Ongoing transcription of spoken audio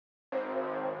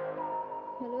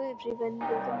everyone,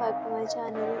 welcome back to my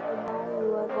channel, and now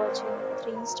you are watching a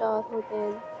 3-star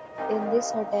hotel. In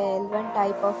this hotel, one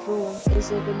type of room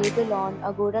is available on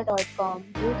agoda.com.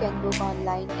 You can book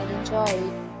online and enjoy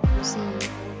it. To see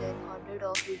more than 100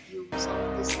 of reviews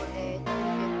of this hotel, you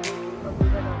can go to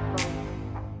agoda.com.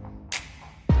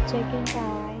 Check-in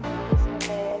time in this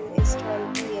hotel is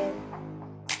 12 p.m.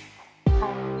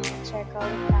 and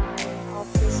check-out time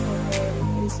of this hotel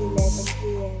is 11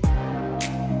 p.m.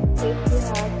 If you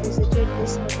have visited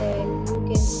this hotel, you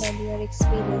can send your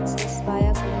experiences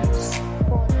via comments.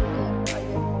 For booking or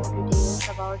get more details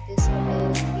about this hotel,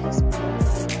 please visit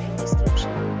the link in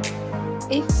description.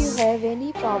 If you have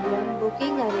any problem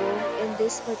booking a room in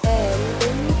this hotel,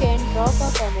 then you can drop a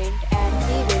comment and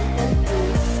we will help you.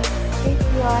 If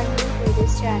you are new to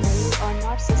this channel or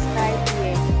not subscribed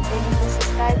yet, then you can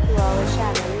subscribe to our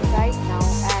channel right now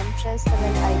and press the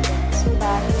bell icon so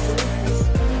that you don't miss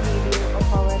any video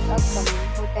of our upcoming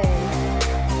hotel.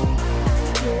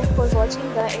 Thank you for watching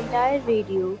the entire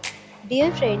video.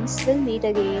 Dear friends, we'll meet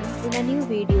again in a new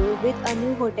video with a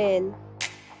new hotel.